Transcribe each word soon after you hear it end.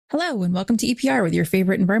Hello, and welcome to EPR with your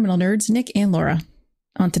favorite environmental nerds, Nick and Laura.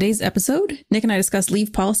 On today's episode, Nick and I discuss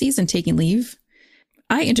leave policies and taking leave.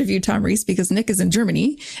 I interviewed Tom Ries because Nick is in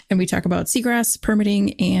Germany, and we talk about seagrass,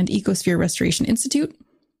 permitting, and Ecosphere Restoration Institute.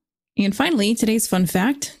 And finally, today's fun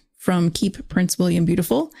fact from Keep Prince William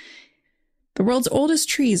Beautiful. The world's oldest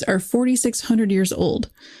trees are 4,600 years old.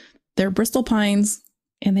 They're Bristol pines,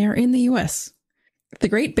 and they are in the U.S. The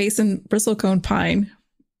Great Basin bristlecone pine,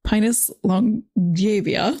 Pinus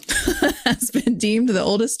longevia, has been deemed the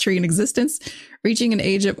oldest tree in existence, reaching an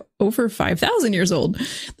age of over 5,000 years old.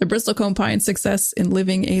 The bristlecone pine's success in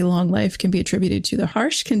living a long life can be attributed to the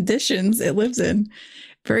harsh conditions it lives in.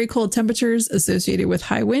 Very cold temperatures associated with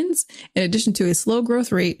high winds, in addition to a slow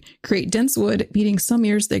growth rate, create dense wood, meaning some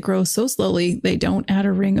years they grow so slowly they don't add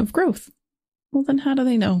a ring of growth. Well, then how do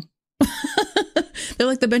they know? They're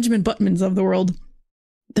like the Benjamin Buttons of the world.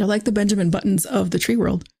 They're like the Benjamin Buttons of the tree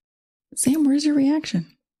world. Sam, where's your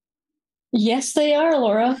reaction? Yes, they are,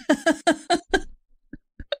 Laura.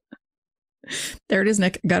 There it is,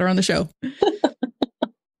 Nick. Got her on the show.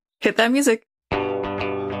 Hit that music.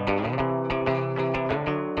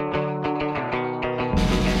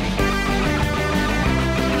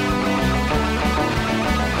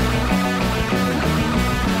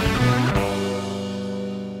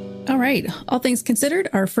 All right. All things considered,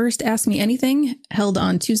 our first Ask Me Anything, held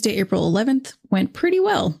on Tuesday, April 11th, went pretty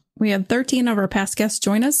well. We had 13 of our past guests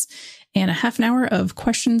join us and a half an hour of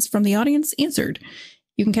questions from the audience answered.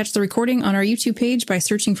 You can catch the recording on our YouTube page by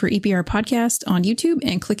searching for EPR Podcast on YouTube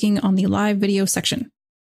and clicking on the live video section.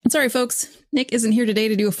 And sorry, folks, Nick isn't here today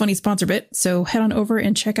to do a funny sponsor bit, so head on over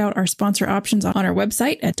and check out our sponsor options on our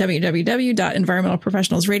website at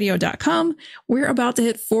www.environmentalprofessionalsradio.com. We're about to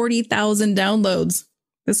hit 40,000 downloads.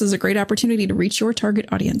 This is a great opportunity to reach your target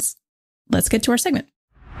audience. Let's get to our segment.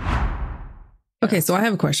 Okay, so I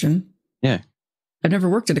have a question. Yeah. I've never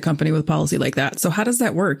worked at a company with a policy like that. So how does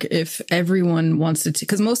that work if everyone wants to?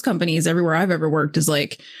 Because most companies everywhere I've ever worked is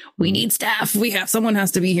like, we need staff. Someone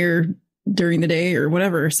has to be here during the day or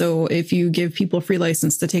whatever. So if you give people free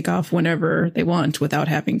license to take off whenever they want without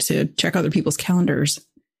having to check other people's calendars,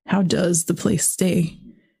 how does the place stay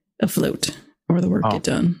afloat or the work get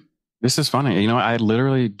done? This is funny. You know, I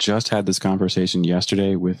literally just had this conversation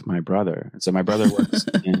yesterday with my brother. So my brother works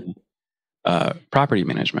in property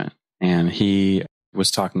management, and he was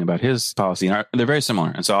talking about his policy. And they're very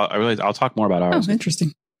similar. And so I'll talk more about ours. Oh,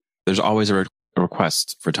 interesting. There's always a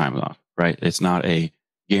request for time off, right? It's not a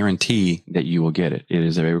guarantee that you will get it. It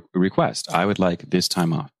is a request. I would like this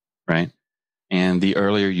time off, right? And the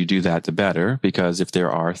earlier you do that, the better, because if there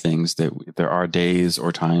are days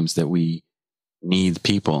or times that we need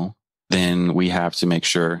people, then we have to make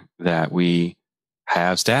sure that we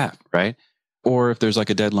have staff, right? Or if there's like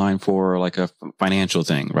a deadline for like a financial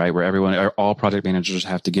thing, right? Where all project managers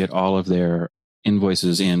have to get all of their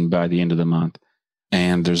invoices in by the end of the month,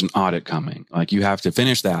 and there's an audit coming. Like, you have to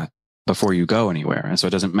finish that before you go anywhere. And so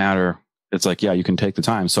it doesn't matter. It's like, yeah, you can take the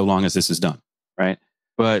time so long as this is done, right?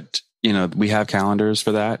 But, you know, we have calendars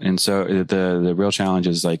for that. And so the real challenge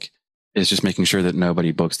is just making sure that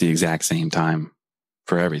nobody books the exact same time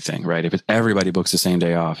for everything, right? If everybody books the same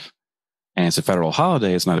day off and it's a federal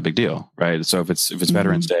holiday, it's not a big deal, right? So if it's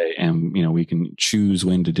Veterans Day and, you know, we can choose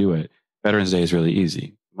when to do it, Veterans Day is really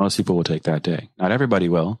easy. Most people will take that day. Not everybody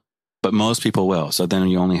will, but most people will. So then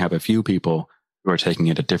you only have a few people who are taking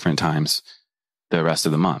it at different times the rest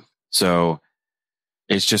of the month. So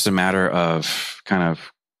it's just a matter of kind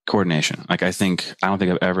of coordination. Like, I don't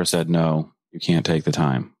think I've ever said, no, you can't take the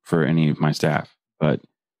time for any of my staff. But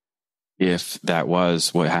if that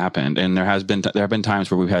was what happened, and there have been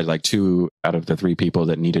times where we've had like 2 out of the 3 people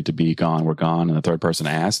that needed to be gone were gone, and the third person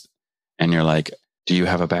asked, and you're like, do you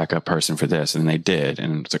have a backup person for this? And they did.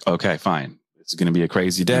 And it's like, okay, fine. It's going to be a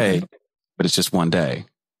crazy day, but it's just one day,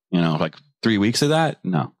 you know, like 3 weeks of that.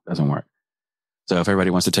 No, doesn't work. So if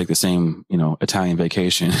everybody wants to take the same, you know, Italian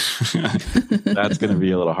vacation, that's going to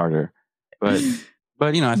be a little harder. But,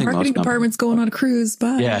 you know, I think marketing department's going on a cruise.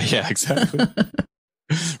 Bye. Yeah, exactly.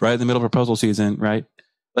 Right in the middle of proposal season, right?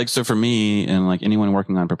 Like, so for me and like anyone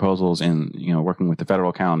working on proposals and, you know, working with the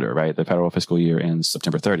federal calendar, right? The federal fiscal year ends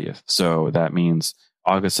September 30th. So that means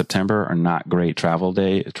August, September are not great travel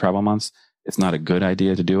months. It's not a good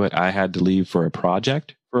idea to do it. I had to leave for a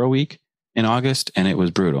project for a week in August, and it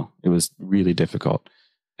was brutal. It was really difficult.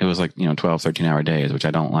 It was like, 12, 13-hour days, which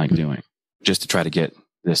I don't like doing, just to try to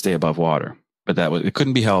stay above water. But it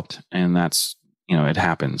couldn't be helped. And that's, it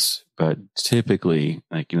happens. But typically,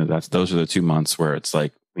 those are the 2 months where it's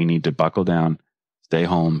like, we need to buckle down, stay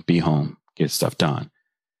home, be home, get stuff done.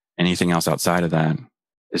 Anything else outside of that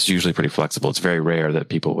is usually pretty flexible. It's very rare that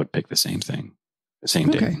people would pick the same thing. the same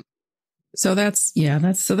day. So that's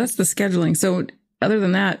the scheduling. So other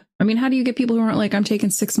than that, I mean, how do you get people who aren't like, I'm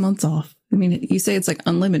taking 6 months off? I mean, you say it's like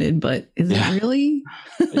unlimited, but is it really?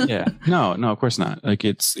 Yeah. No, of course not. Like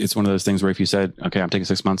it's one of those things where if you said, okay, I'm taking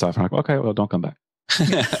 6 months off, I'm like, okay, well, don't come back.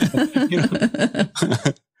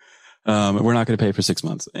 We're not going to pay for 6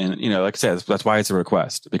 months. And, like I said, that's why it's a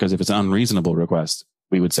request, because if it's an unreasonable request,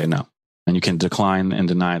 we would say no. And you can decline and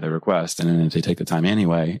deny the request. And then if they take the time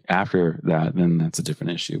anyway, after that, then that's a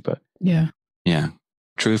different issue. But yeah.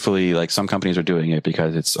 Truthfully, like some companies are doing it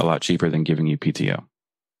because it's a lot cheaper than giving you PTO.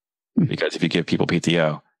 Because if you give people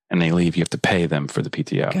PTO and they leave, you have to pay them for the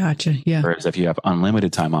PTO. Gotcha. Yeah. Whereas if you have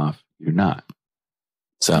unlimited time off, you're not.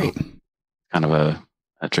 So kind of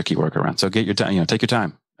a tricky workaround. So get your time, take your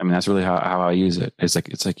time. I mean, that's really how I use it. It's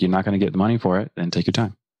like you're not going to get the money for it, then take your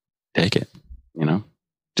time. Take it,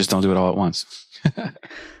 just don't do it all at once.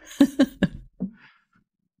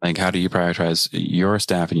 Like, how do you prioritize your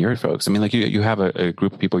staff and your folks? I mean, like you have a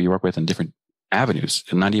group of people you work with in different avenues,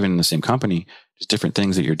 and not even in the same company, just different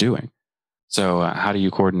things that you're doing. So how do you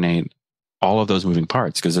coordinate all of those moving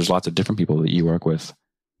parts? Because there's lots of different people that you work with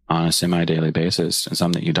on a semi-daily basis and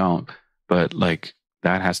some that you don't. But like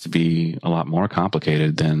that has to be a lot more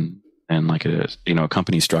complicated than like a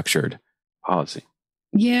company structured policy.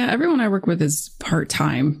 Yeah, everyone I work with is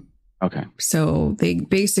part-time. Okay. So they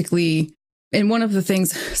basically, and one of the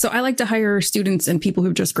things, so I like to hire students and people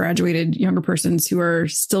who've just graduated, younger persons who are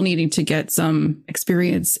still needing to get some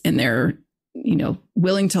experience and they're,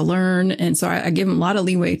 willing to learn. And so I give them a lot of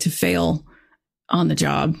leeway to fail on the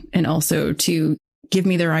job and also to give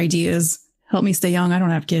me their ideas, help me stay young. I don't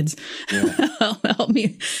have kids. Yeah. Help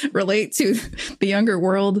me relate to the younger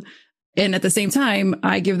world. And at the same time,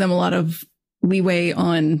 I give them a lot of leeway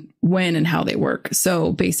on when and how they work.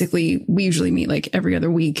 So basically, we usually meet like every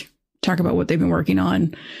other week, talk about what they've been working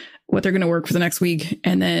on, what they're going to work for the next week.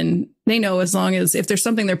 And then they know, as long as if there's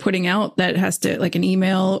something they're putting out that has to, like an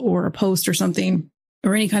email or a post or something,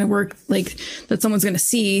 or any kind of work like that someone's going to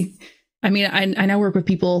see. I mean, I now work with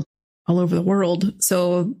people all over the world.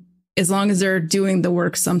 So as long as they're doing the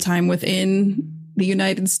work sometime within the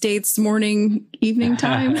United States morning, evening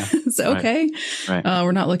time, it's okay. Right.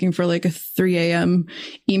 We're not looking for like a 3 a.m.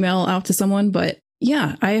 email out to someone. But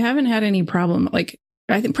yeah, I haven't had any problem. Like,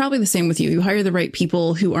 I think probably the same with you. You hire the right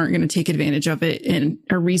people who aren't going to take advantage of it and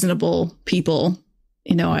are reasonable people,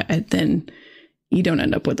 then you don't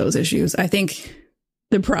end up with those issues. I think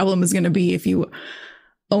the problem is going to be if you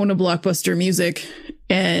own a Blockbuster Music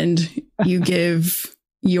and you give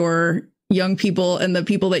your young people and the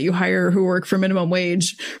people that you hire who work for minimum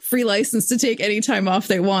wage free license to take any time off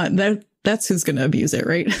they want. That's who's going to abuse it,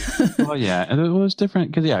 right? Well, yeah, and it was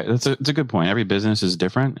different because it's a good point. Every business is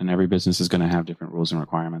different, and every business is going to have different rules and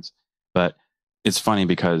requirements. But it's funny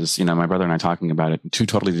because my brother and I talking about it in two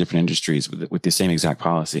totally different industries with the same exact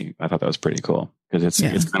policy. I thought that was pretty cool because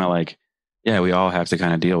it's kind of like, yeah, we all have to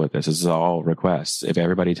kind of deal with this. This is all requests. If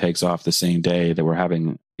everybody takes off the same day that we're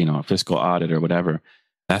having a fiscal audit or whatever,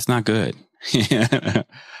 that's not good.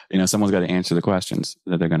 Someone's got to answer the questions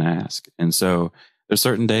that they're going to ask, and so. There's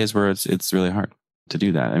certain days where it's really hard to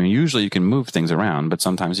do that. I mean, usually you can move things around, but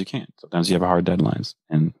sometimes you can't. Sometimes you have hard deadlines.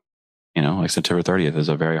 And, like September 30th is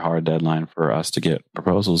a very hard deadline for us to get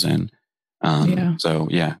proposals in. So,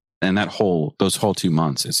 yeah. And those whole 2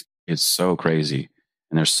 months is so crazy.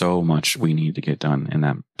 And there's so much we need to get done in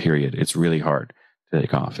that period. It's really hard to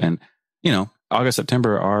take off. And, August,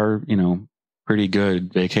 September are, pretty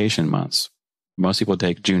good vacation months. Most people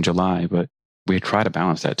take June, July, but we try to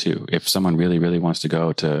balance that too. If someone really, really wants to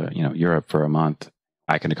go to, Europe for a month,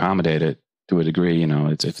 I can accommodate it to a degree.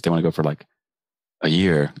 It's if they want to go for like a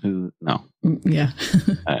year, no. Yeah.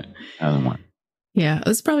 I don't want. Yeah.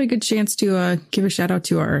 This is probably a good chance to give a shout out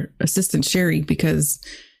to our assistant, Sherry, because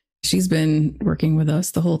she's been working with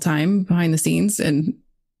us the whole time behind the scenes and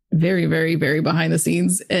very, very, very behind the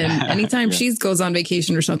scenes. And anytime she goes on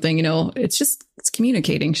vacation or something, it's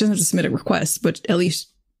communicating. She doesn't have to submit a request, but at least,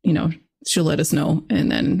 she'll let us know.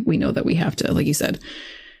 And then we know that we have to, like you said,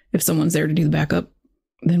 if someone's there to do the backup,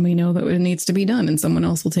 then we know that it needs to be done and someone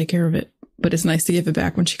else will take care of it. But it's nice to give it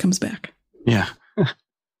back when she comes back. Yeah,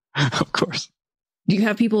 of course. Do you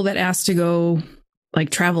have people that ask to go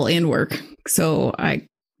like travel and work? So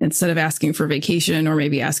instead of asking for vacation or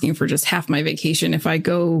maybe asking for just half my vacation, if I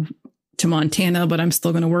go to Montana, but I'm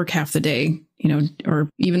still going to work half the day, or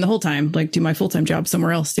even the whole time, like do my full-time job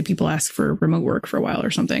somewhere else. Do people ask for remote work for a while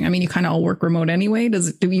or something? I mean, you kind of all work remote anyway.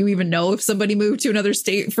 Do you even know if somebody moved to another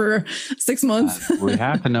state for 6 months? We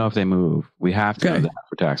have to know if they move. We have to know that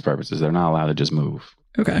for tax purposes. They're not allowed to just move.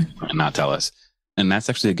 Okay. And not tell us. And that's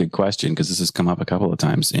actually a good question because this has come up a couple of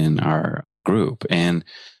times in our group. And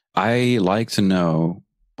I like to know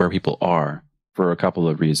where people are for a couple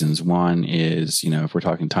of reasons. One is, if we're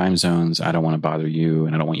talking time zones, I don't want to bother you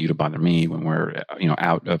and I don't want you to bother me when we're,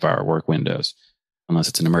 out of our work windows, unless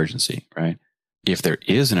it's an emergency, right? If there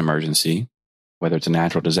is an emergency, whether it's a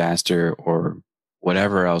natural disaster or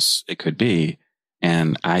whatever else it could be,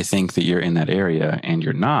 and I think that you're in that area and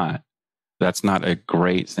you're not, that's not a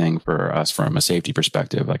great thing for us from a safety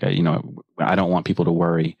perspective. Like, I don't want people to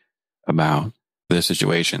worry about the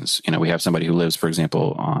situations. We have somebody who lives, for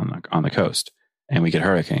example, on the coast, and we get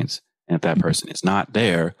hurricanes. And if that person is not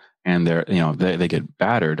there and they're, they get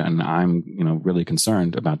battered, and I'm, really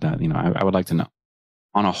concerned about that, I would like to know.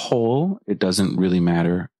 On a whole, it doesn't really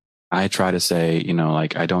matter. I try to say,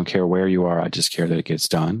 I don't care where you are. I just care that it gets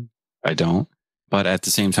done. I don't. But at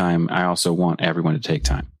the same time, I also want everyone to take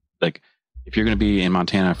time. Like, if you're going to be in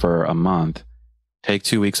Montana for a month, take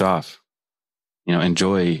 2 weeks off,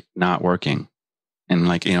 enjoy not working. And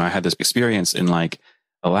I had this experience in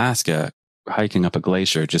Alaska, hiking up a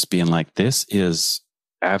glacier, just being like, this is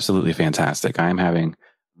absolutely fantastic. I am having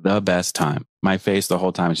the best time. My face the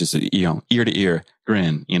whole time is just, ear to ear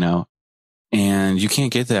grin, and you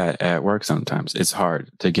can't get that at work sometimes. It's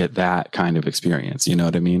hard to get that kind of experience. You know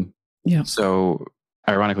what I mean? Yeah. So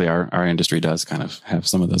ironically, our industry does kind of have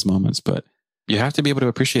some of those moments, but you have to be able to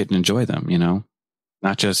appreciate and enjoy them,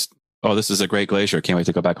 not just, oh, this is a great glacier. Can't wait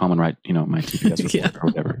to go back home and write, my TPS report or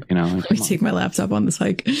whatever, Let me take my laptop on this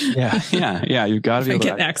hike. Yeah. You've got to be able to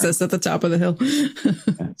get access at the top of the hill.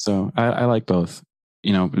 Yeah, so I like both,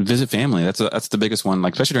 visit family. That's the biggest one.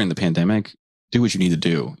 Like, especially during the pandemic, do what you need to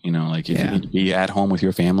do. If you need to be at home with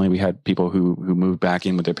your family, we had people who moved back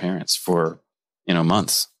in with their parents for,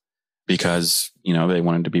 months because, they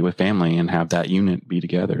wanted to be with family and have that unit be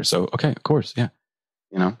together. So, okay, of course. Yeah.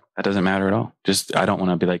 That doesn't matter at all. Just, I don't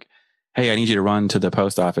want to be like, hey, I need you to run to the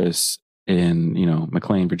post office in,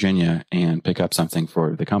 McLean, Virginia and pick up something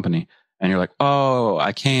for the company. And you're like, oh,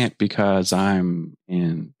 I can't because I'm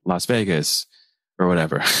in Las Vegas or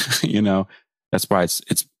whatever. That's why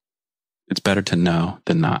it's better to know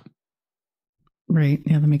than not. Right.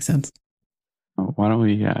 Yeah, that makes sense. Why don't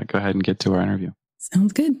we go ahead and get to our interview?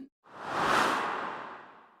 Sounds good.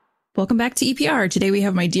 Welcome back to EPR. Today we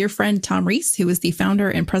have my dear friend Tom Ries, who is the founder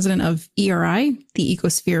and president of ERI, the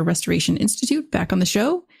Ecosphere Restoration Institute, back on the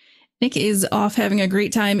show. Nick is off having a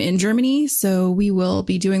great time in Germany, so we will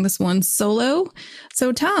be doing this one solo.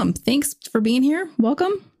 So Tom, thanks for being here.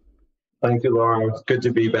 Welcome. Thank you, Laura. It's good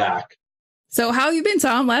to be back. So how have you been,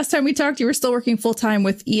 Tom? Last time we talked, you were still working full-time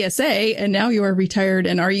with ESA, and now you are retired.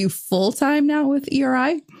 And are you full-time now with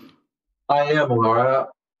ERI? I am, Laura.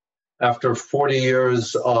 After 40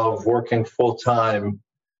 years of working full-time,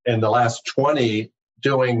 in the last 20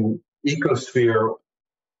 doing Ecosphere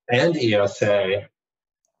and ESA,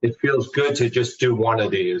 it feels good to just do one of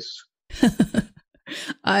these.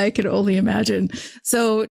 I could only imagine.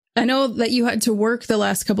 So I know that you had to work the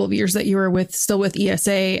last couple of years that you were still with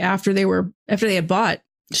ESA after they had bought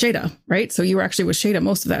Shada, right? So you were actually with Shada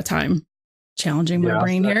most of that time. Challenging my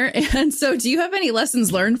brain here. And so do you have any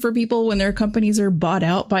lessons learned for people when their companies are bought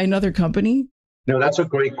out by another company? No, that's a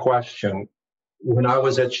great question. When I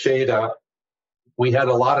was at Shada, we had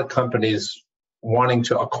a lot of companies wanting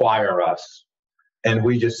to acquire us, and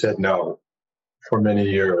we just said no for many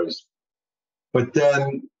years. But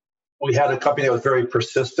then we had a company that was very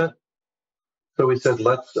persistent. So we said,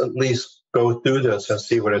 let's at least go through this and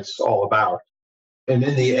see what it's all about. And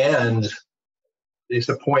in the end, it's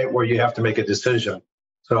a point where you have to make a decision.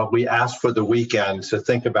 So we asked for the weekend to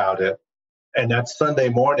think about it. And that Sunday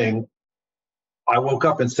morning, I woke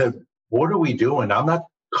up and said, what are we doing? I'm not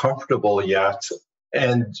comfortable yet.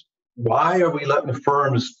 And why are we letting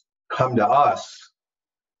firms come to us?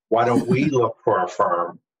 Why don't we look for a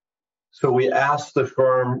firm? So we asked the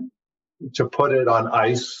firm to put it on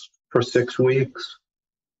ice for 6 weeks.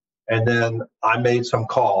 And then I made some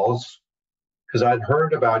calls because I'd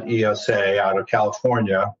heard about ESA out of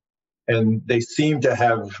California, and they seem to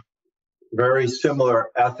have very similar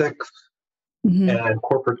ethics and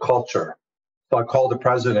corporate culture. So I called the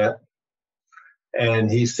president, and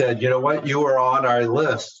he said, you know what, you were on our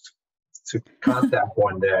list to contact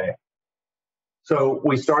one day. So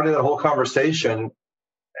we started a whole conversation,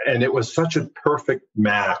 and it was such a perfect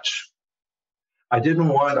match. I didn't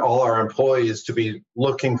want all our employees to be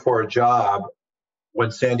looking for a job when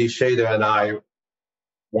Sandy Shada and I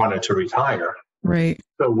wanted to retire. Right.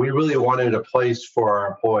 So we really wanted a place for our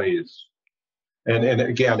employees. And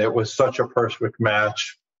again, it was such a perfect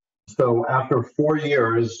match. So after 4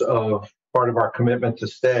 years of part of our commitment to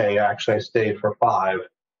stay, actually I stayed for 5,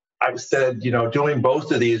 I said, doing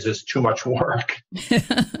both of these is too much work.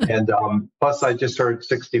 And plus, I just heard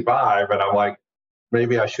 65, and I'm like,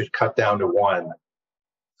 maybe I should cut down to one.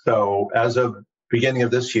 So as of beginning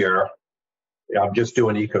of this year, I'm just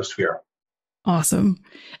doing Ecosphere. Awesome.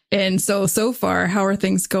 And so far, how are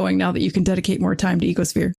things going now that you can dedicate more time to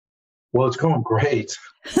Ecosphere? Well, it's going great.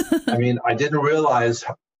 I mean, I didn't realize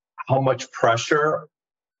how much pressure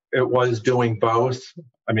it was doing both.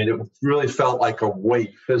 I mean, it really felt like a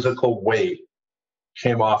weight, physical weight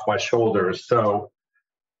came off my shoulders. So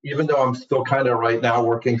even though I'm still kind of right now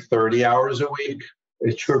working 30 hours a week,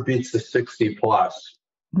 it sure beats the 60 plus.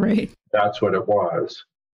 Right. That's what it was.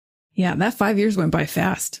 Yeah, that 5 years went by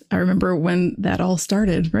fast. I remember when that all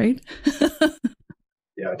started, right?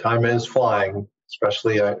 Yeah, time is flying,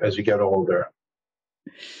 especially as you get older.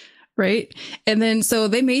 Right. And then so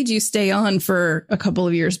they made you stay on for a couple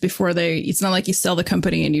of years before it's not like you sell the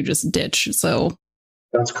company and you just ditch. So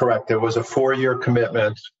that's correct. It was a 4-year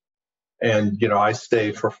commitment. And, I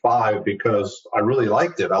stayed for 5 because I really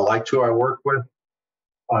liked it. I liked who I worked with.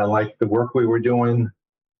 I liked the work we were doing.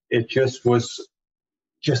 It just was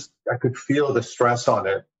I could feel the stress on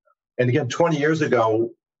it. And again, 20 years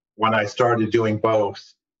ago, when I started doing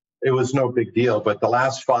both, it was no big deal. But the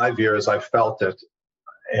last 5 years, I felt it.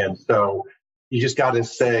 And so you just got to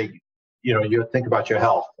say, you think about your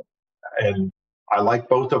health. And I like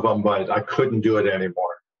both of them, but I couldn't do it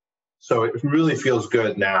anymore. So it really feels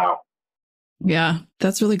good now. Yeah,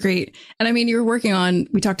 that's really great. And I mean, you're working on,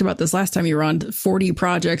 we talked about this last time you were on, 40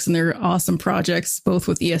 projects, and they're awesome projects, both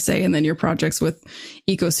with ESA and then your projects with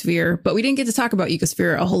Ecosphere. But we didn't get to talk about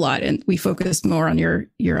Ecosphere a whole lot, and we focused more on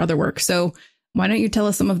your other work. So why don't you tell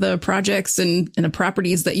us some of the projects and the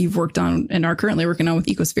properties that you've worked on and are currently working on with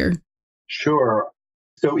Ecosphere? Sure.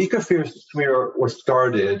 So Ecosphere was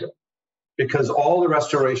started because all the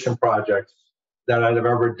restoration projects that I'd have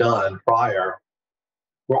ever done prior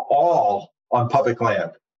were all on public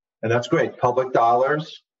land. And that's great. Public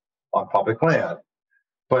dollars on public land.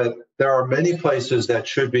 But there are many places that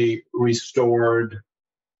should be restored,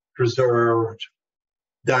 preserved,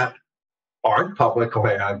 that aren't public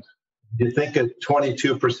land. You think of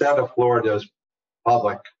 22% of Florida is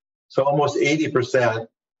public. So almost 80%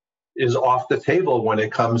 is off the table when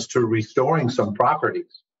it comes to restoring some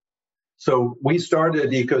properties. So we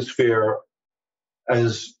started Ecosphere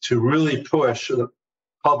as to really push the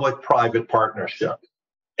public-private partnership.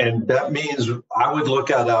 And that means I would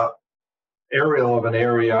look at an aerial of an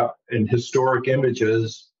area in historic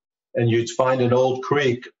images, and you'd find an old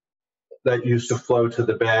creek that used to flow to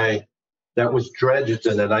the bay that was dredged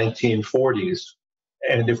in the 1940s.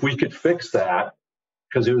 And if we could fix that,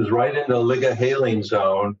 because it was right in the Liga-Haline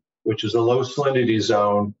zone, which is a low salinity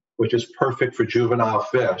zone, which is perfect for juvenile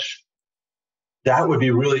fish, that would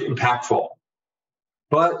be really impactful.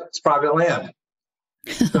 But it's private land.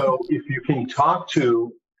 So if you can talk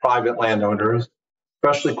to private landowners,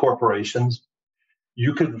 especially corporations,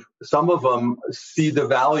 some of them see the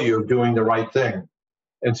value of doing the right thing.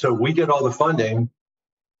 And so we get all the funding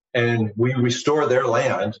and we restore their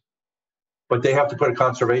land, but they have to put a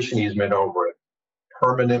conservation easement over it,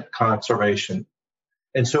 permanent conservation.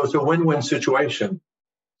 And so it's a win-win situation.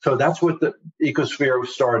 So that's what the Ecosphere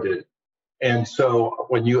started. And so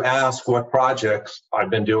when you ask what projects I've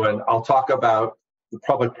been doing, I'll talk about the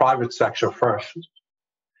public-private sector first.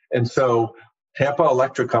 And so Tampa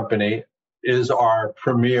Electric Company is our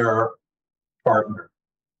premier partner.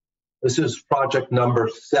 This is project number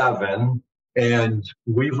 7, and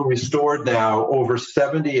we've restored now over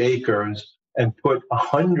 70 acres and put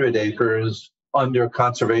 100 acres under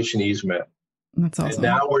conservation easement. That's awesome. And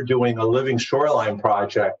now we're doing a living shoreline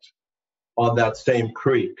project on that same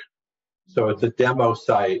creek. So it's a demo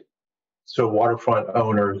site so waterfront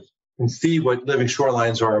owners can see what living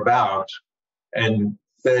shorelines are about and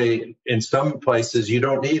say, in some places, you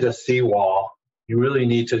don't need a seawall. You really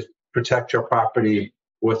need to protect your property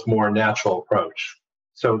with more natural approach.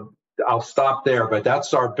 So I'll stop there, but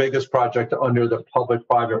that's our biggest project under the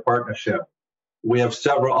public-private partnership. We have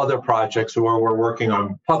several other projects where we're working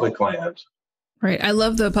on public land. Right. I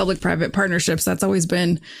love the public-private partnerships. That's always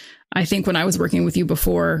been, I think when I was working with you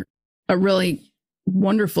before, a really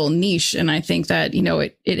wonderful niche. And I think that,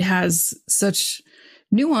 it has such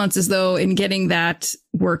nuances, though, in getting that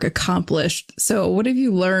work accomplished. So what have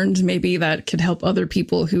you learned maybe that could help other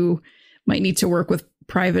people who might need to work with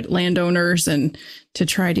private landowners and to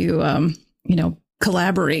try to,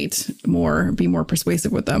 collaborate more, be more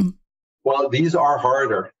persuasive with them? Well, these are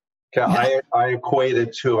harder. Yeah. I equate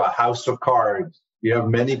it to a house of cards. You have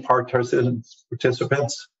many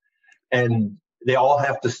participants, and they all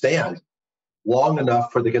have to stand long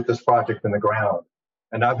enough to get this project in the ground.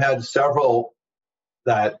 And I've had several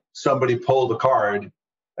that somebody pulled the card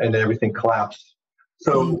and everything collapsed.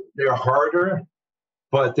 So they're harder,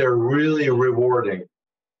 but they're really rewarding.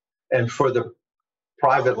 And for the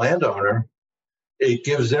private landowner, it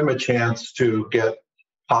gives them a chance to get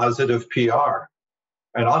positive PR.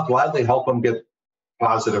 And I'll gladly help them get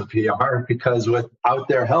positive PR, because without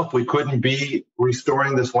their help, we couldn't be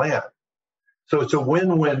restoring this land. So it's a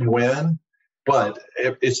win-win-win, but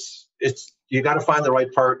it's you got to find the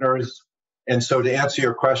right partners. And so to answer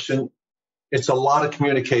your question, it's a lot of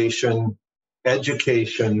communication,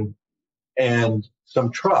 education, and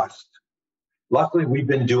some trust. Luckily, we've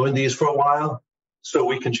been doing these for a while, so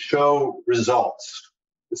we can show results.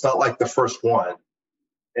 It's not like the first one.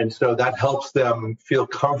 And so that helps them feel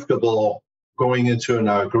comfortable going into an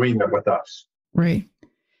agreement with us. Right.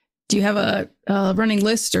 Do you have a running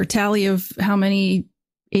list or tally of how many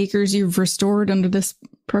acres you've restored under this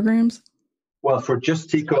programs? Well, for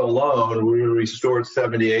just TECO alone, we restored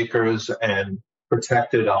 70 acres and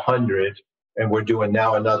protected 100. And we're doing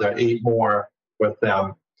now another 8 more with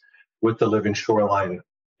them with the living shoreline.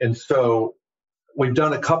 And so we've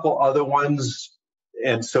done a couple other ones.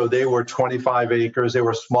 And so they were 25 acres. They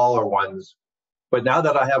were smaller ones. But now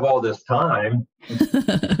that I have all this time,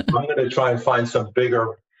 I'm going to try and find some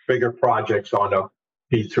bigger projects on a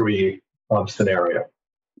P3 scenario.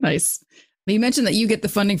 Nice. You mentioned that you get the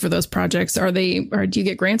funding for those projects. Do you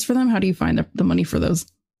get grants for them? How do you find the money for those?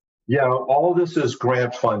 Yeah, all this is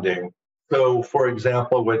grant funding. So, for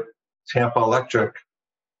example, with Tampa Electric,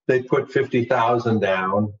 they put $50,000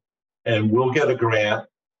 down, and we'll get a grant,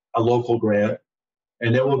 a local grant,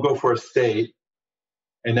 and then we'll go for a state.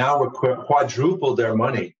 And now we're quadrupled their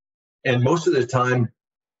money. And most of the time,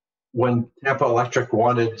 when Tampa Electric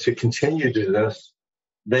wanted to continue to do this,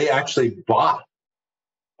 they actually bought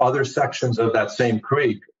other sections of that same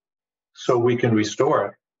creek so we can restore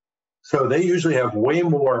it. So they usually have way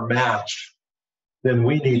more match than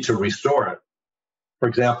we need to restore it. For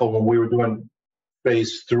example, when we were doing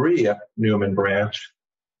phase 3 at Newman Branch,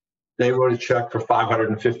 they wrote a check for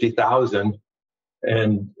 $550,000,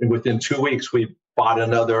 and within 2 weeks we bought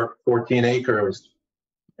another 14 acres.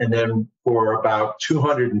 And then for about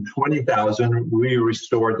 $220,000, we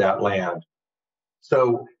restored that land.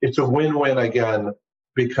 So it's a win-win again,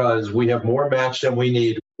 because we have more match than we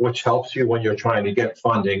need, which helps you when you're trying to get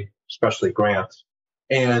funding, especially grants.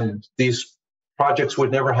 And these projects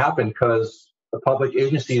would never happen because the public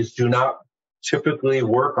agencies do not typically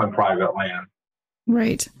work on private land.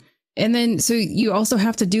 Right. And then, so you also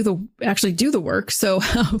have to actually do the work. So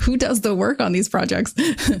who does the work on these projects?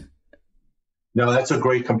 No, that's a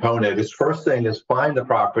great component. Its first thing is find the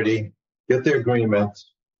property, get the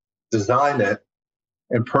agreements, design it,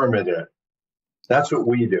 and permit it. That's what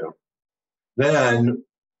we do. Then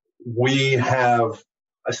we have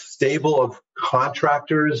a stable of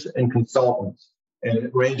contractors and consultants. And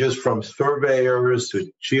it ranges from surveyors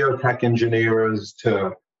to geotech engineers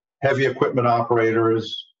to heavy equipment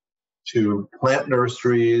operators to plant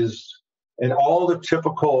nurseries and all the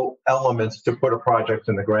typical elements to put a project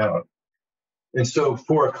in the ground. And so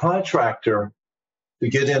for a contractor to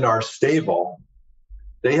get in our stable,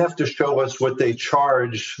 they have to show us what they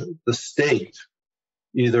charge the state,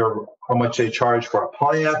 either how much they charge for a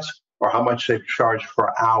plant or how much they charge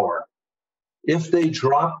per hour. If they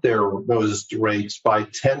drop those rates by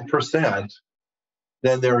 10%,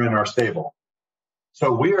 then they're in our stable.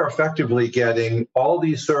 So we are effectively getting all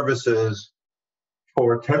these services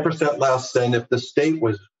for 10% less than if the state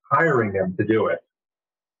was hiring them to do it.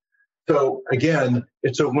 So again,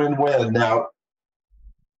 it's a win-win. Now,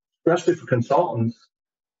 especially for consultants,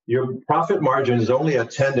 your profit margin is only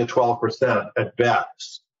at 10 to 12% at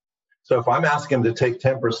best. So if I'm asking them to take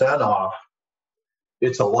 10% off,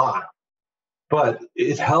 it's a lot. But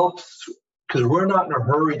it helps because we're not in a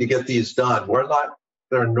hurry to get these done. We're not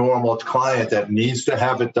their normal client that needs to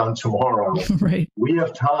have it done tomorrow. Right. We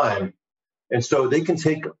have time. And so they can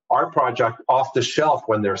take our project off the shelf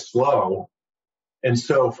when they're slow. And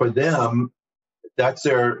so for them, that's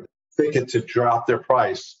their ticket to drop their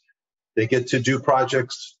price. They get to do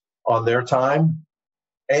projects on their time.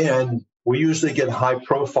 And we usually get high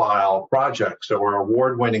profile projects or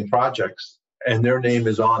award-winning projects, and their name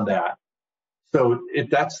is on that. So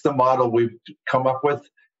that's the model we've come up with,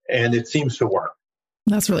 and it seems to work.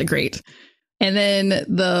 That's really great. And then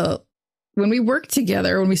when we worked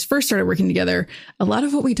together, when we first started working together, a lot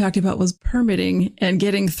of what we talked about was permitting and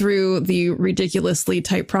getting through the ridiculously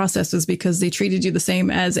tight processes because they treated you the same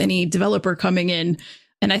as any developer coming in.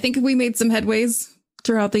 And I think we made some headways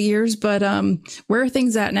throughout the years, but where are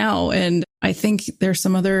things at now? And I think there's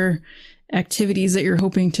some other activities that you're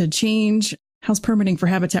hoping to change. How's permitting for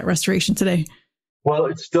habitat restoration today? Well,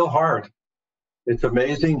 it's still hard. It's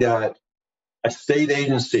amazing that a state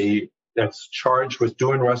agency that's charged with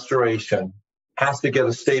doing restoration has to get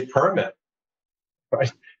a state permit,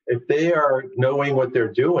 right? If they are knowing what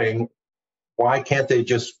they're doing, why can't they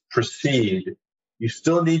just proceed? You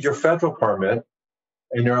still need your federal permit,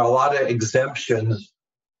 and there are a lot of exemptions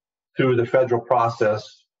through the federal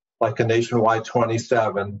process, like a nationwide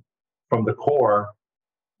 27 from the Corps,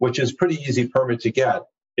 which is pretty easy permit to get.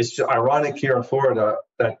 It's ironic here in Florida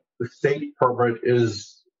that the state permit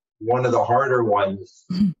is one of the harder ones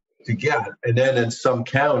to get. And then in some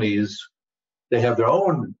counties, they have their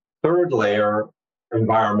own third layer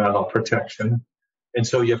environmental protection. And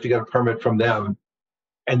so you have to get a permit from them.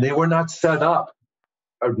 And they were not set up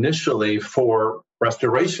initially for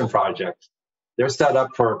restoration projects. They're set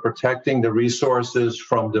up for protecting the resources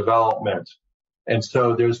from development. And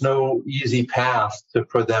so there's no easy path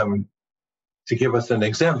for them to give us an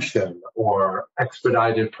exemption or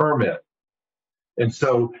expedited permit. And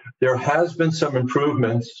so there has been some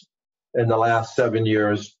improvements in the last 7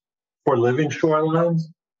 years for living shorelines,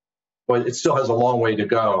 but it still has a long way to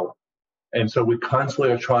go. And so we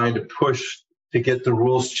constantly are trying to push to get the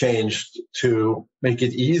rules changed to make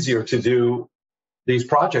it easier to do these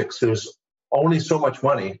projects. There's only so much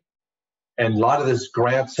money, and a lot of these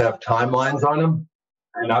grants have timelines on them.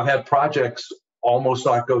 And I've had projects almost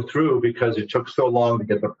not go through because it took so long to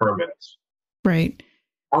get the permits. Right.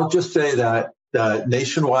 I'll just say that the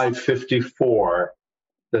nationwide 54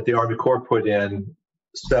 that the Army Corps put in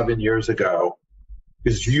 7 years ago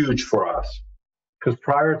is huge for us. Because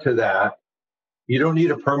prior to that, you don't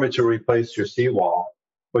need a permit to replace your seawall,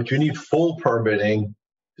 but you need full permitting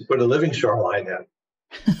to put a living shoreline in.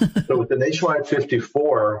 So with the nationwide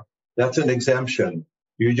 54, that's an exemption.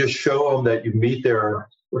 You just show them that you meet their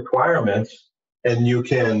requirements and you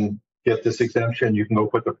can get this exemption. You can go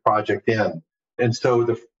put the project in. And so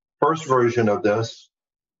the first version of this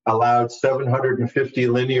allowed 750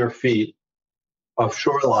 linear feet of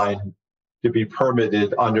shoreline to be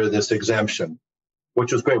permitted under this exemption,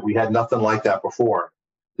 which was great. We had nothing like that before.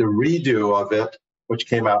 The redo of it, which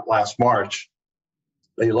came out last March,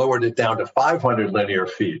 they lowered it down to 500 linear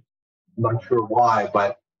feet. I'm not sure why,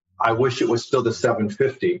 but I wish it was still the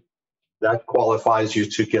 750. That qualifies you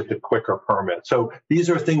to get the quicker permit. So these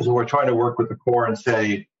are things that we're trying to work with the Corps and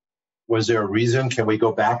say, was there a reason? Can we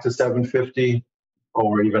go back to 750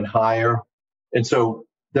 or even higher? And so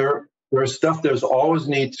there's stuff there's always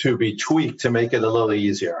need to be tweaked to make it a little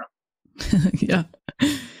easier. Yeah.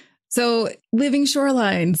 So living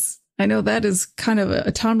shorelines, I know that is kind of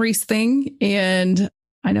a Tom Ries thing. And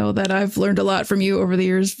I know that I've learned a lot from you over the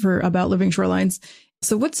years about living shorelines.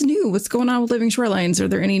 So what's new? What's going on with living shorelines? Are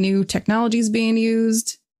there any new technologies being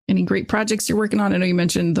used? Any great projects you're working on? I know you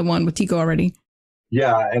mentioned the one with Tico already.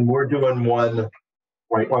 Yeah, and we're doing one.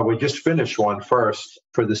 Well, we just finished one first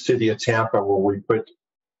for the city of Tampa, where we put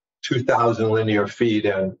 2,000 linear feet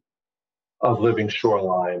in of living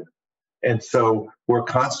shoreline. And so we're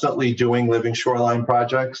constantly doing living shoreline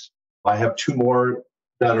projects. I have 2 more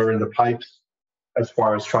that are in the pipes as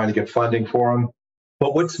far as trying to get funding for them.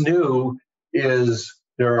 But what's new is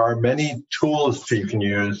there are many tools you can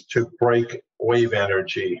use to break wave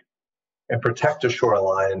energy and protect a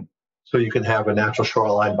shoreline so you can have a natural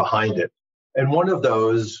shoreline behind it. And one of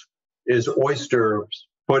those is oysters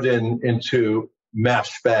put into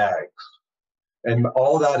mesh bags. And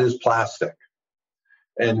all that is plastic.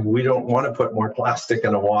 And we don't want to put more plastic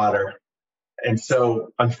in the water. And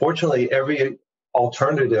so, unfortunately, every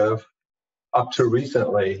alternative up to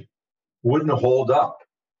recently wouldn't hold up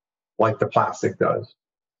like the plastic does.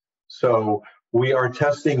 So we are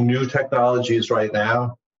testing new technologies right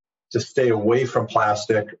now to stay away from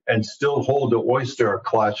plastic and still hold the oyster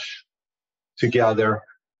clutch together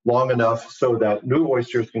long enough so that new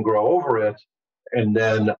oysters can grow over it, and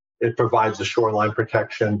then it provides the shoreline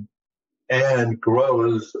protection and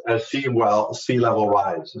grows as sea level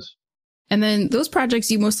rises. And then those projects,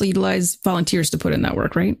 you mostly utilize volunteers to put in that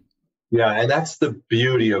work, right? Yeah, and that's the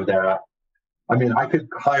beauty of that. I mean, I could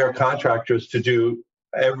hire contractors to do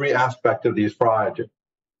every aspect of these projects,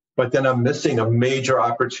 but then I'm missing a major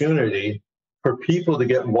opportunity for people to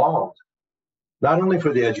get involved, not only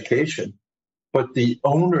for the education, but the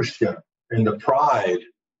ownership and the pride,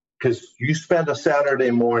 because you spend a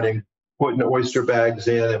Saturday morning putting oyster bags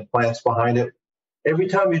in and plants behind it. Every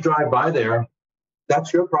time you drive by there,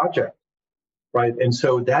 that's your project, right? And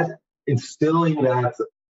so that instilling that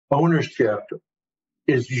ownership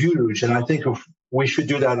is huge. And I think we should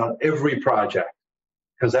do that on every project,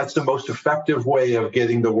 because that's the most effective way of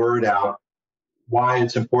getting the word out, why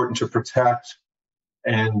it's important to protect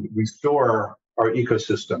and restore our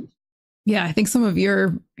ecosystem. Yeah, I think some of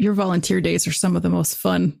your volunteer days are some of the most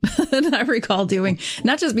fun that I recall doing,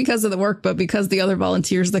 not just because of the work, but because the other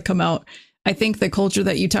volunteers that come out. I think the culture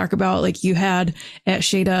that you talk about, like you had at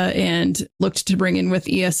Shada and looked to bring in with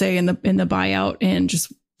ESA and the buyout, and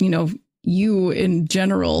just, you know, you in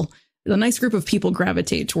general, a nice group of people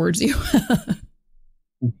gravitate towards you.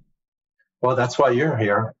 Well, that's why you're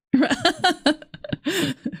here.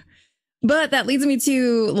 But that leads me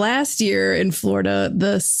to last year in Florida,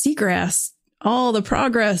 the seagrass, all the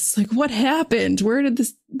progress, like what happened? Where did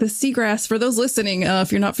the seagrass, for those listening,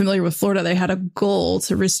 if you're not familiar with Florida, they had a goal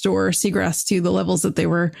to restore seagrass to the levels that they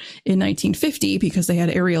were in 1950 because they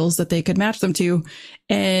had aerials that they could match them to.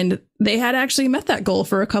 And they had actually met that goal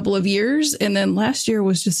for a couple of years. And then last year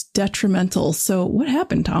was just detrimental. So what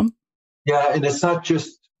happened, Tom? Yeah, and it's not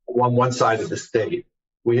just on one side of the state.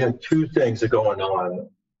 We have two things that are going on.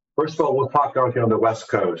 First of all, we'll talk out here on the West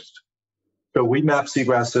Coast. So we map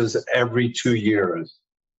seagrasses every 2 years.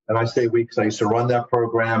 And I say we because I used to run that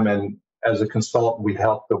program. And as a consultant, we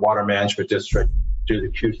helped the Water Management District do the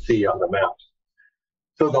QC on the maps.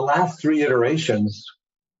 So the last 3 iterations,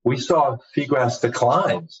 we saw seagrass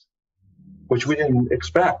declines, which we didn't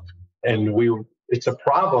expect. And it's a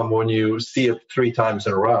problem when you see it 3 times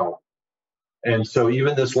in a row. And so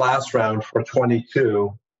even this last round for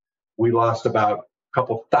 22, we lost about a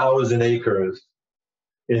couple thousand acres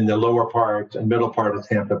in the lower part and middle part of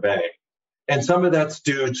Tampa Bay. And some of that's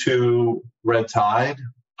due to red tide,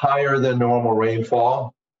 higher than normal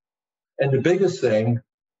rainfall. And the biggest thing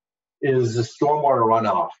is the stormwater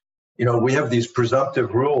runoff. You know, we have these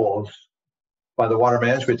presumptive rules by the Water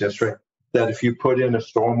Management District that if you put in a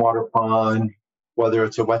stormwater pond, whether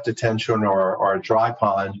it's a wet detention or a dry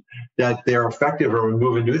pond, that they're effective at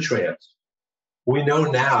removing nutrients. We know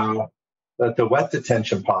now that the wet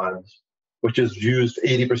detention ponds, which is used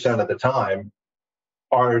 80% of the time,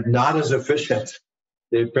 are not as efficient.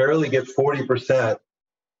 They barely get 40%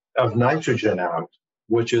 of nitrogen out,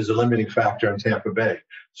 which is a limiting factor in Tampa Bay.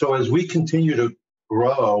 So as we continue to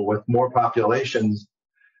grow with more populations,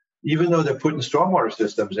 even though they're putting stormwater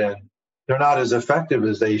systems in, they're not as effective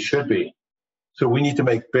as they should be. So we need to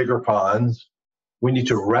make bigger ponds. We need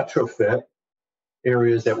to retrofit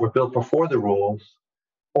areas that were built before the rules,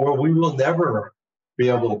 or we will never be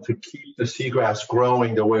able to keep the seagrass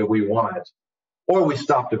growing the way we want it, or we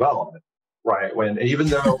stop development, right? Even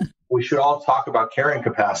though we should all talk about carrying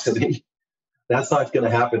capacity, that's not going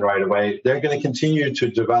to happen right away. They're going to continue to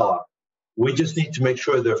develop. We just need to make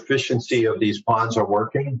sure the efficiency of these ponds are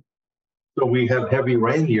working. So we have heavy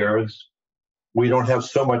rain years. We don't have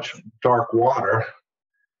so much dark water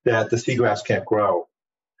that the seagrass can't grow.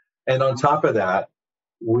 And on top of that,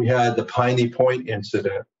 we had the Piney Point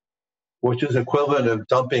incident, which is equivalent of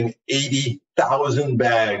dumping 80,000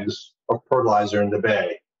 bags of fertilizer in the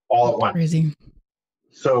bay all at once. Crazy.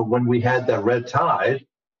 So when we had that red tide,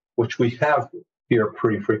 which we have here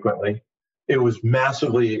pretty frequently, it was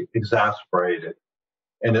massively exacerbated.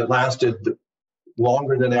 And it lasted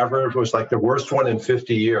longer than ever. It was like the worst one in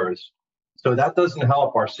 50 years. So that doesn't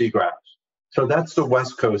help our seagrass. So that's the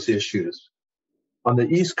West Coast issues. On the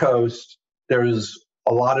East Coast, there's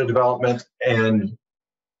a lot of development, and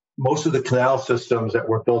most of the canal systems that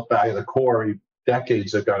were built by the Corps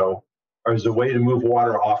decades ago are as a way to move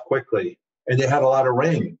water off quickly. And they had a lot of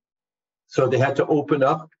rain. So they had to open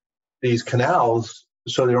up these canals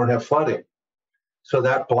so they don't have flooding. So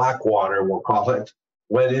that black water, we'll call it,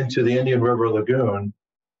 went into the Indian River Lagoon,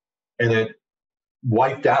 and it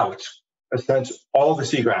wiped out essentially all the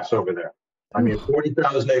seagrass over there. I mean,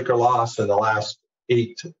 40,000 acre loss in the last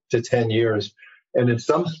 8 to 10 years. And in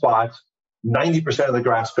some spots, 90% of the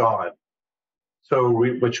grass gone. So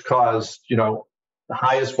which caused, the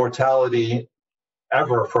highest mortality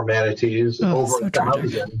ever for manatees, over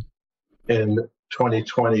 1,000 in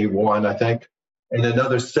 2021, I think, and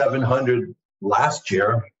another 700 last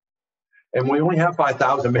year. And we only have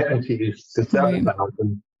 5,000 manatees to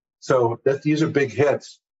 7,000. So these are big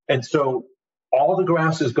hits. And so all the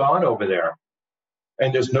grass is gone over there.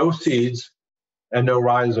 And there's no seeds and no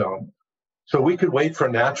rhizome. So we could wait for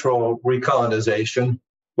natural recolonization,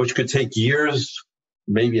 which could take years,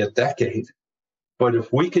 maybe a decade. But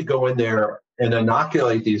if we could go in there and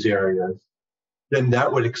inoculate these areas, then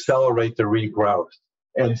that would accelerate the regrowth.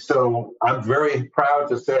 And so I'm very proud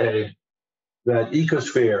to say that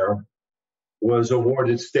Ecosphere was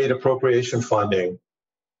awarded state appropriation funding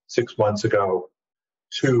 6 months ago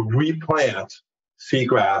to replant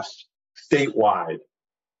seagrass statewide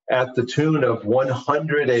at the tune of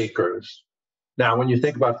 100 acres. Now, when you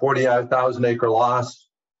think about 45,000 acre loss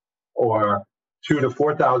or 2 to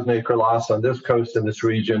 4,000 acre loss on this coast in this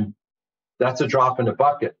region, that's a drop in the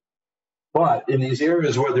bucket. But in these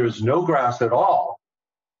areas where there's no grass at all,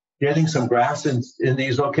 getting some grass in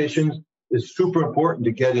these locations is super important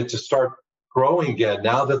to get it to start growing again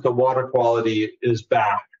now that the water quality is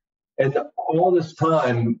back. And all this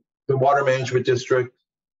time, the Water Management District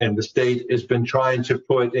and the state has been trying to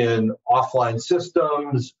put in offline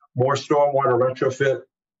systems, more stormwater retrofit.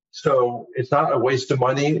 So it's not a waste of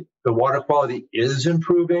money. The water quality is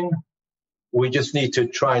improving. We just need to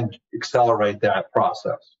try and accelerate that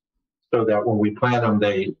process so that when we plant them,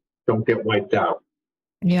 they don't get wiped out.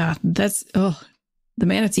 Yeah, that's, the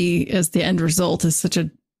manatee as the end result is such a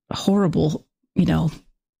horrible,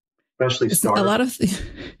 especially a lot of,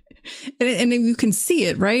 and you can see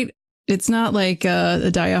it, right? It's not like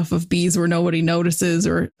a die-off of bees where nobody notices,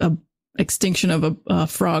 or a extinction of a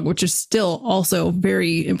frog, which is still also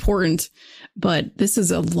very important. But this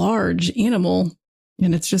is a large animal,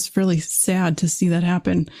 and it's just really sad to see that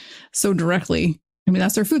happen so directly. I mean,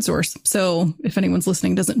 that's their food source. So if anyone's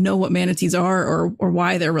listening doesn't know what manatees are or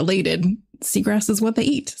why they're related, seagrass is what they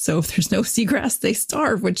eat. So if there's no seagrass, they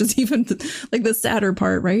starve, which is even like the sadder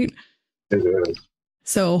part, right? It is.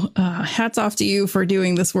 So hats off to you for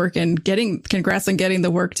doing this work and congrats on getting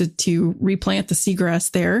the work to replant the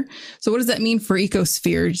seagrass there. So what does that mean for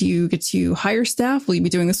Ecosphere? Do you get to hire staff? Will you be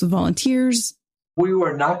doing this with volunteers? We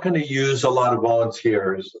were not going to use a lot of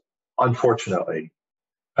volunteers, unfortunately.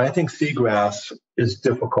 I think seagrass is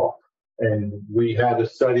difficult. And we had a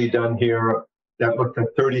study done here that looked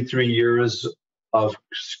at 33 years of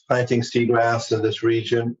planting seagrass in this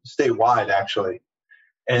region, statewide, actually.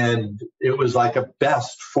 And it was like a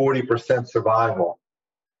best 40% survival,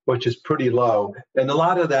 which is pretty low. And a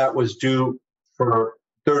lot of that was due for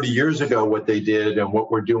 30 years ago, what they did and what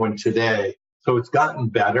we're doing today. So it's gotten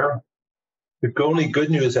better. The only good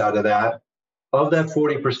news out of that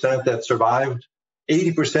 40% that survived,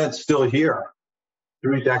 80% still here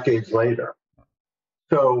 3 decades later.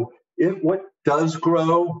 So what does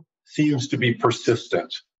grow seems to be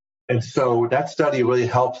persistent. And so that study really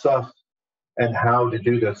helps us and how to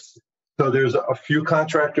do this. So there's a few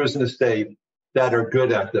contractors in the state that are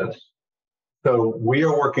good at this. So we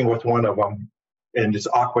are working with one of them, and it's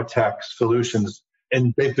Aquatech Solutions,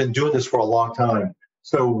 and they've been doing this for a long time.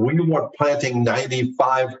 So we were planting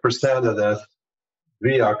 95% of this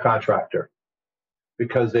via our contractor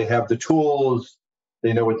because they have the tools,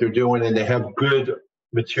 they know what they're doing, and they have good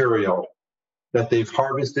material that they've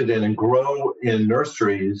harvested and grow in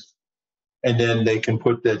nurseries, and then they can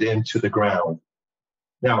put that into the ground.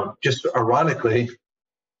 Now, just ironically,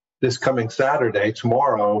 this coming Saturday,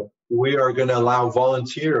 tomorrow, we are going to allow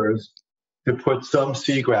volunteers to put some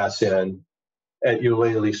seagrass in at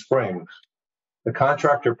Eulalie Springs. The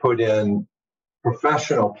contractor put in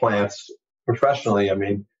professionally,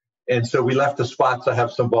 and so we left the spot to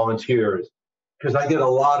have some volunteers because I get a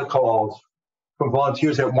lot of calls from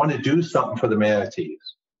volunteers that want to do something for the manatees.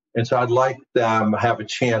 And so I'd like them to have a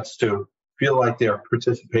chance to feel like they're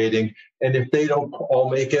participating. And if they don't all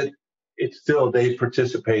make it, it's still they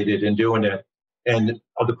participated in doing it. And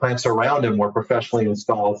the plants around them were professionally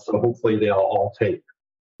installed, so hopefully they'll all take.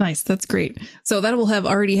 Nice. That's great. So that will have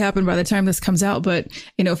already happened by the time this comes out. But,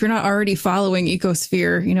 if you're not already following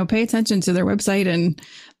Ecosphere, pay attention to their website and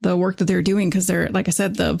the work that they're doing, because they're, like I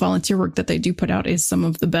said, the volunteer work that they do put out is some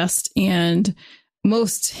of the best and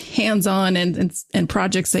most hands-on and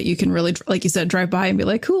projects that you can really, like you said, drive by and be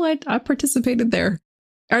like, cool, I participated there.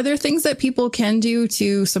 Are there things that people can do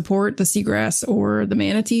to support the seagrass or the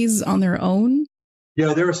manatees on their own?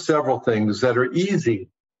 Yeah, there are several things that are easy.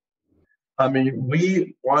 I mean,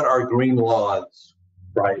 we want our green lawns,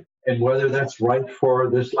 right? And whether that's right for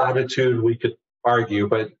this latitude, we could argue,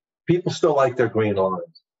 but people still like their green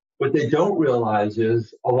lawns. What they don't realize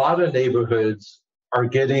is a lot of neighborhoods are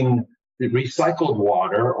getting the recycled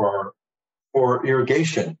water or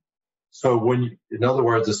irrigation. So in other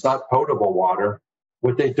words, it's not potable water.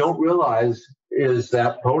 What they don't realize is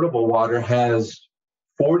that potable water has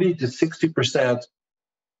 40 to 60%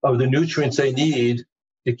 of the nutrients they need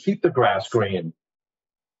to keep the grass green.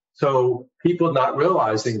 So people not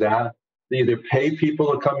realizing that, they either pay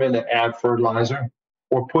people to come in and add fertilizer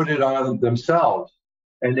or put it on themselves,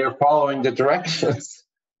 and they're following the directions.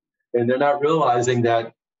 And they're not realizing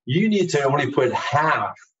that you need to only put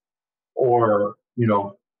half or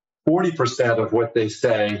 40% of what they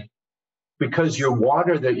say, because your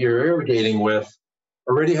water that you're irrigating with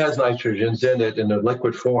already has nitrogens in it in a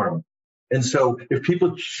liquid form. And so if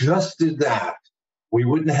people just did that, we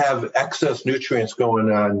wouldn't have excess nutrients going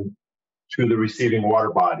on to the receiving water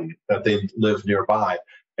body that they live nearby,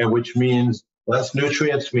 and which means less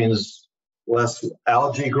nutrients means less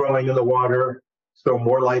algae growing in the water, so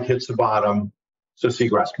more light hits the bottom, so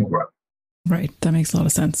seagrass can grow. Right. That makes a lot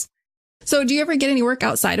of sense. So do you ever get any work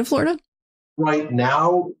outside of Florida? Right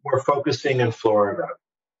now, we're focusing in Florida.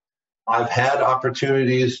 I've had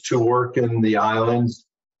opportunities to work in the islands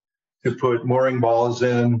to put mooring balls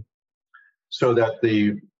in so that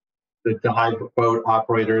the dive boat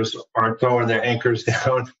operators aren't throwing their anchors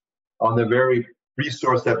down on the very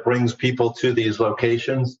resource that brings people to these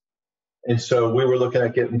locations. And so we were looking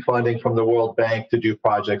at getting funding from the World Bank to do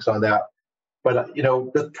projects on that. But,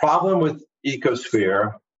 the problem with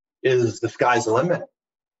Ecosphere is the sky's the limit.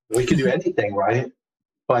 We can do anything, right?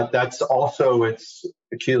 But that's also its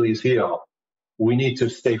Achilles heel. We need to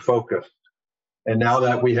stay focused. And now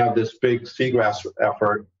that we have this big seagrass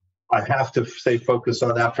effort, I have to stay focused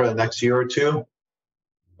on that for the next year or two.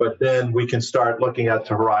 But then we can start looking at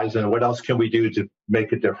the horizon. What else can we do to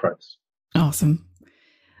make a difference? Awesome.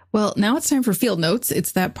 Well, now it's time for Field Notes.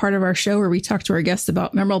 It's that part of our show where we talk to our guests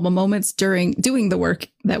about memorable moments during doing the work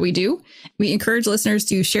that we do. We encourage listeners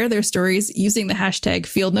to share their stories using the hashtag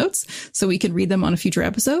Field Notes so we can read them on a future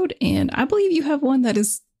episode. And I believe you have one that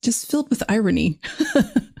is just filled with irony.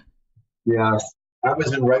 Yes. I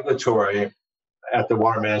was in regulatory at the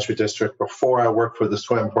Water Management District before I worked for the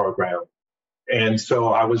swim program. And so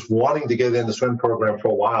I was wanting to get in the swim program for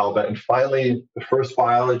a while, but finally the first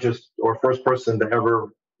biologist or first person to ever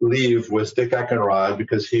leave was Dick Eckenrod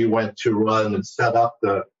because he went to run and set up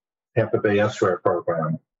the Tampa Bay Estuary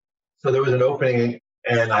program. So there was an opening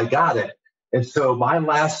and I got it. And so my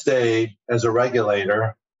last day as a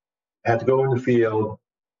regulator, I had to go in the field,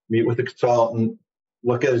 meet with the consultant,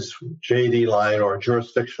 look at his JD line or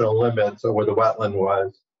jurisdictional limits or where the wetland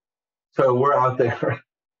was. So we're out there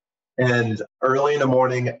and early in the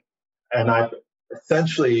morning, and I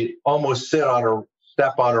essentially almost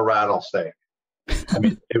step on a rattlesnake. I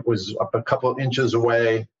mean, it was up a couple of inches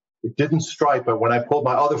away. It didn't strike, but when I pulled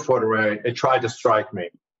my other foot away, it tried to strike me.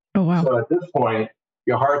 Oh, wow. So at this point,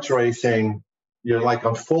 your heart's racing. You're like,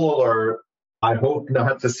 I'm full alert. I hope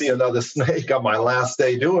not to see another snake on my last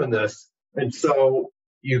day doing this. And so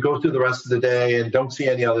you go through the rest of the day and don't see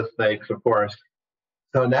any other snakes, of course.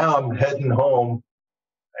 So now I'm heading home.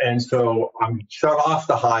 And so I'm shut off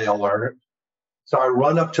the high alert. So I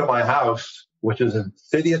run up to my house, which is in the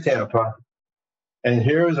city of Tampa. And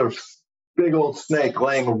here's a big old snake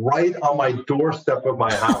laying right on my doorstep of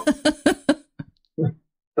my house.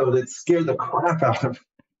 So that scared the crap out of me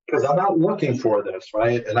because I'm not looking for this,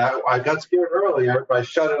 right? And I got scared earlier, but I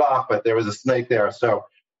shut it off, but there was a snake there. So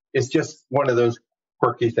it's just one of those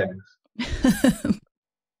quirky things.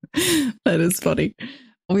 That is funny.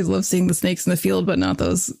 Always love seeing the snakes in the field, but not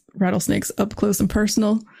those rattlesnakes up close and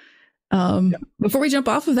personal. Before we jump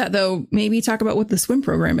off of that, though, maybe talk about what the swim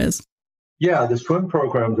program is. Yeah, the swim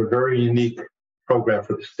program is a very unique program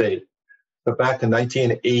for the state. So back in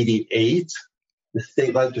 1988, the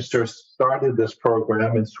state legislature started this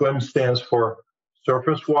program, and SWIM stands for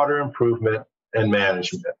Surface Water Improvement and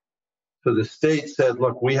Management. So the state said,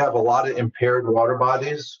 look, we have a lot of impaired water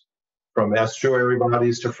bodies, from estuary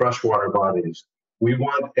bodies to freshwater bodies. We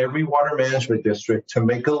want every water management district to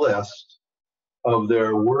make a list of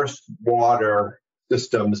their worst water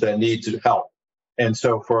systems that need help. And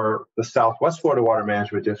so for the Southwest Florida Water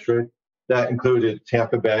Management District, that included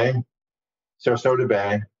Tampa Bay, Sarasota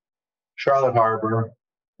Bay, Charlotte Harbor,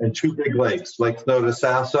 and two big lakes, Lake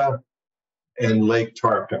Notasasa and Lake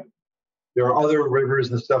Tarpon. There are other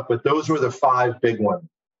rivers and stuff, but those were the five big ones.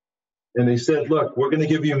 And they said, look, we're going to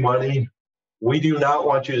give you money. We do not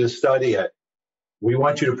want you to study it. We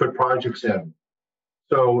want you to put projects in.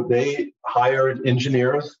 So they hired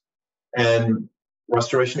engineers and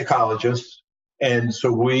restoration ecologists. And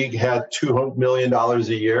so we had $200 million a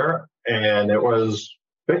year, and it was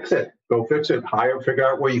fix it, go fix it, figure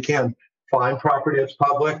out where you can, find property that's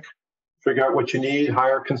public, figure out what you need,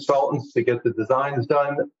 hire consultants to get the designs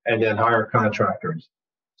done, and then hire contractors.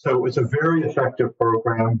 So it was a very effective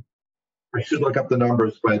program. I should look up the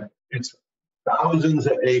numbers, but it's thousands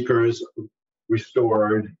of acres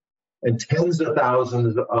restored and tens of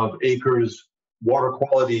thousands of acres water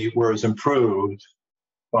quality was improved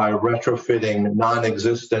by retrofitting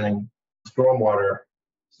non-existing stormwater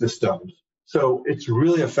systems. So it's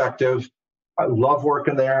really effective. I love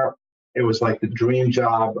working there. It was like the dream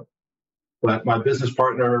job. But my business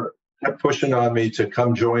partner kept pushing on me to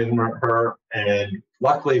come join her. And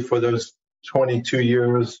luckily for those 22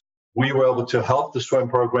 years, we were able to help the swim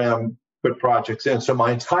program put projects in. So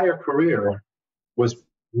my entire career was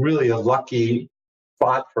really a lucky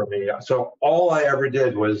spot for me. So all I ever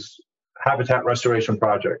did was habitat restoration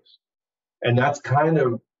projects. And that's kind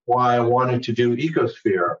of why I wanted to do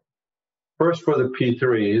Ecosphere. first for the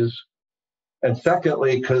P3s, and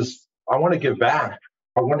secondly, because I want to give back.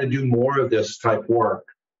 I want to do more of this type work.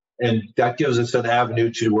 And that gives us an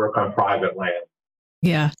avenue to work on private land.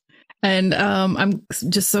 Yeah. And I'm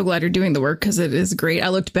just so glad you're doing the work because it is great. I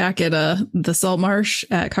looked back at the salt marsh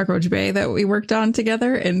at Cockroach Bay that we worked on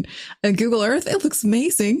together, and Google Earth, it looks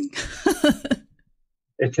amazing.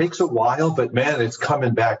 It takes a while, but man, it's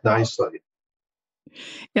coming back nicely.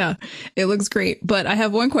 Yeah, it looks great. But I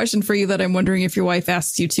have one question for you that I'm wondering if your wife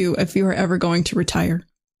asks you too, if you are ever going to retire.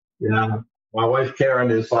 Yeah. My wife,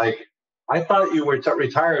 Karen, is like, I thought you were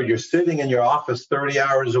retired. You're sitting in your office 30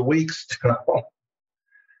 hours a week still.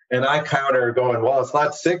 And I counter going, well, it's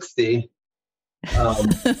not 60.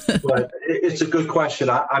 But it's a good question.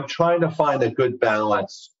 I'm trying to find a good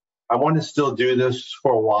balance. I want to still do this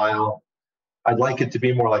for a while. I'd like it to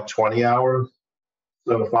be more like 20 hours.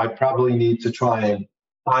 So if I probably need to try and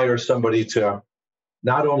hire somebody to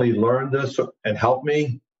not only learn this and help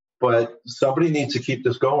me, but somebody needs to keep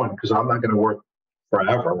this going because I'm not going to work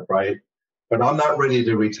forever, right? But I'm not ready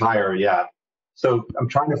to retire yet. So I'm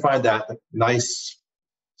trying to find that nice,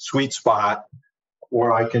 sweet spot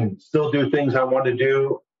where I can still do things I want to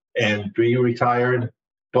do and be retired,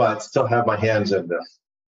 but still have my hands in this.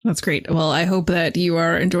 That's great. Well, I hope that you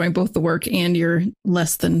are enjoying both the work and your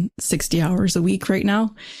less than 60 hours a week right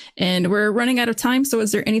now. And we're running out of time. So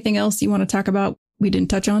is there anything else you want to talk about we didn't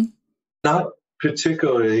touch on? Not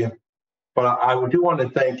particularly, but I do want to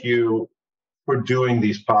thank you for doing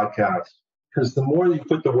these podcasts, because the more you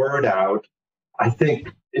put the word out, I think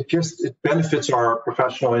it benefits our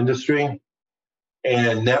professional industry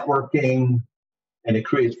and networking, and it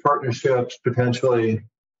creates partnerships potentially.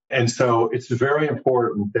 And so it's very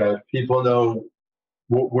important that people know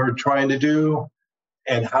what we're trying to do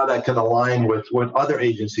and how that can align with what other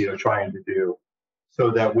agencies are trying to do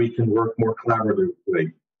so that we can work more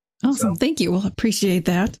collaboratively. Awesome. Thank you. Well, appreciate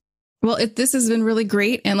that. Well, this has been really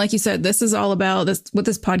great. And like you said, this is all about this. What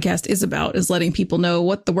this podcast is about is letting people know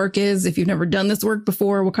what the work is. If you've never done this work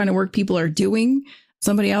before, what kind of work people are doing.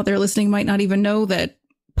 Somebody out there listening might not even know that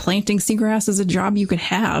planting seagrass is a job you could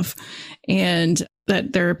have, and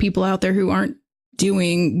that there are people out there who aren't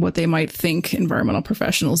doing what they might think environmental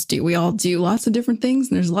professionals do. We all do lots of different things,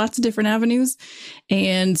 and there's lots of different avenues.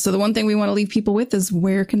 And so the one thing we want to leave people with is,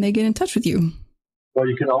 where can they get in touch with you? Well,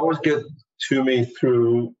 you can always get to me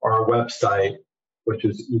through our website, which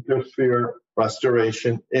is Ecosphere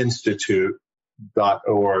Restoration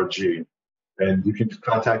Institute.org. And you can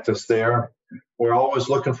contact us there. We're always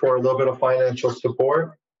looking for a little bit of financial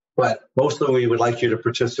support, but mostly we would like you to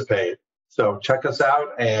participate. So check us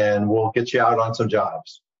out and we'll get you out on some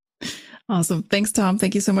jobs. Awesome. Thanks, Tom.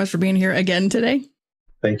 Thank you so much for being here again today.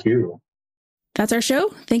 Thank you. That's our show.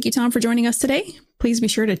 Thank you, Tom, for joining us today. Please be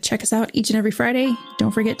sure to check us out each and every Friday.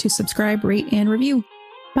 Don't forget to subscribe, rate, and review.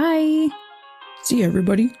 Bye. See you,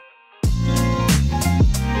 everybody.